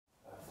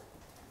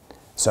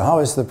So how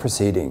is the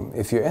proceeding?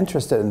 If you're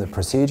interested in the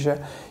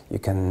procedure, you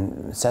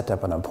can set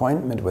up an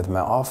appointment with my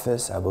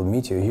office. I will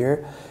meet you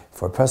here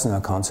for personal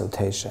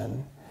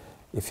consultation.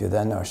 If you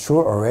then are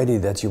sure already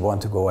that you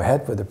want to go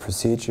ahead with the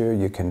procedure,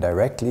 you can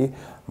directly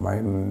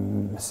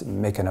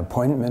make an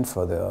appointment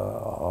for the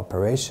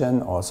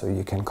operation. Also,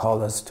 you can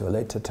call us to a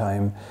later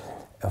time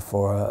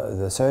for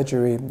the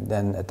surgery.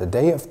 Then at the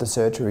day of the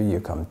surgery, you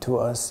come to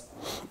us.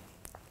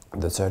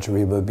 The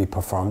surgery will be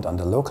performed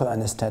under local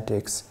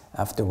anesthetics.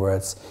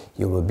 Afterwards,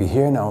 you will be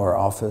here in our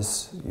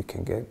office. You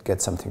can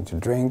get something to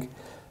drink.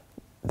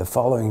 The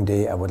following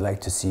day, I would like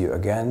to see you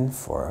again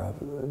for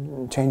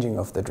changing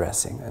of the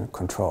dressing and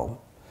control.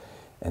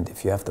 And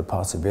if you have the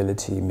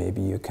possibility,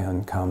 maybe you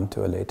can come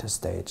to a later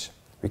stage.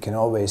 We can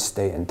always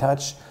stay in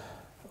touch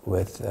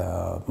with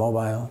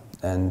mobile,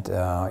 and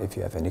if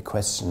you have any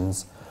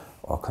questions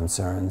or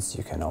concerns,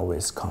 you can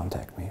always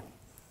contact me.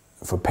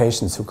 For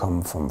patients who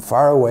come from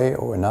far away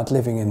or not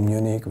living in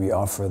Munich, we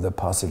offer the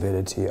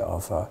possibility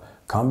of a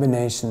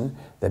combination.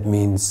 That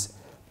means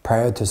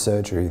prior to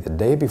surgery, the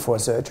day before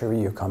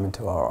surgery, you come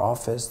into our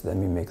office,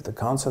 then we make the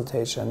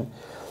consultation.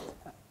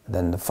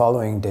 Then the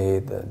following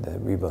day,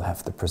 we will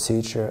have the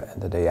procedure, and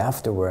the day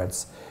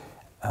afterwards,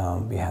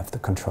 we have the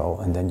control,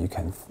 and then you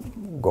can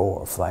go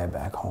or fly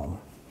back home.